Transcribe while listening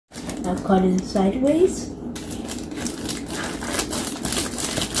I've cut it sideways.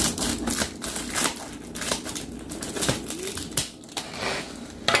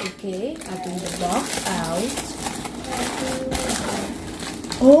 Okay, I bring the box out.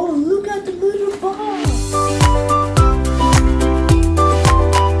 Oh, look at the little box!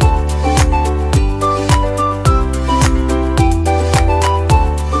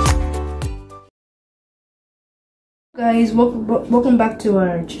 Guys, welcome back to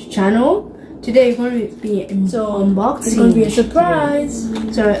our channel. Today we're going to be unboxing. It's going to be a surprise.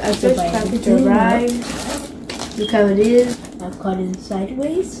 So I first package arrived. Look how it is. I've cut it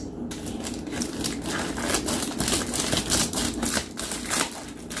sideways.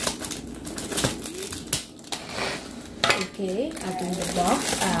 Okay, I bring the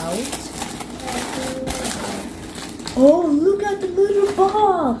box out. Oh, look at the little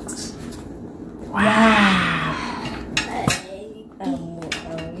box! Wow!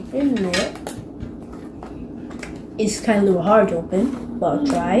 Open it. It's kind of a little hard to open, but I'll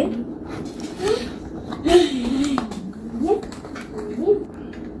try.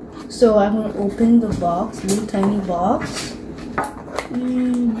 So I'm gonna open the box, little tiny box.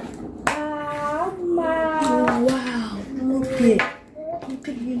 Wow! Look at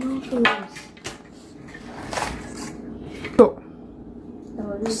binoculars.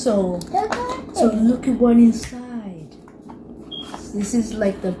 So look at what inside. This is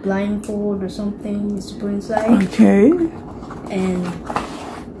like the blindfold or something is put inside. Okay. And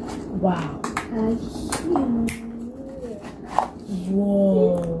wow.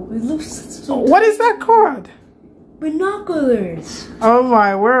 Whoa. It looks so What is that called? Binoculars. Oh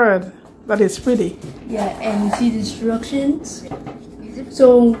my word. That is pretty. Yeah, and you see the instructions.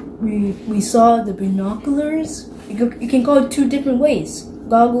 So we saw the binoculars. You can call it two different ways.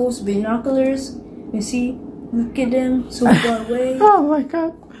 Goggles, binoculars. You see? Look at them, so far away. Oh my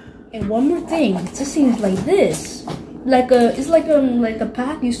god! And one more thing, it just seems like this, it's like a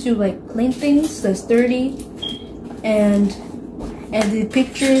pack used to like clean things that's dirty, and the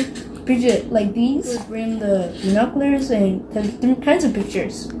picture like these bring the binoculars and there's different kinds of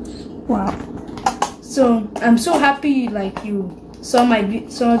pictures. Wow! So I'm so happy like you saw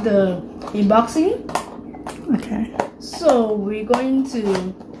the unboxing. Okay. So we're going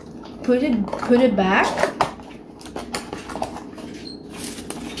to put it back.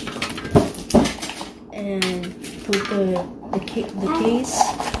 And put the case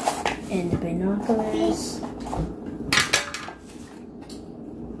and the binoculars.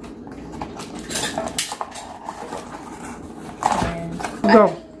 And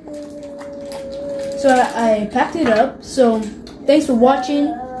go. So I packed it up. So thanks for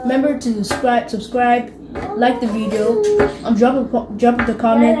watching. Remember to subscribe, like the video, drop the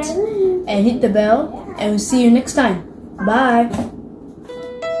comment, and hit the bell. And we'll see you next time. Bye.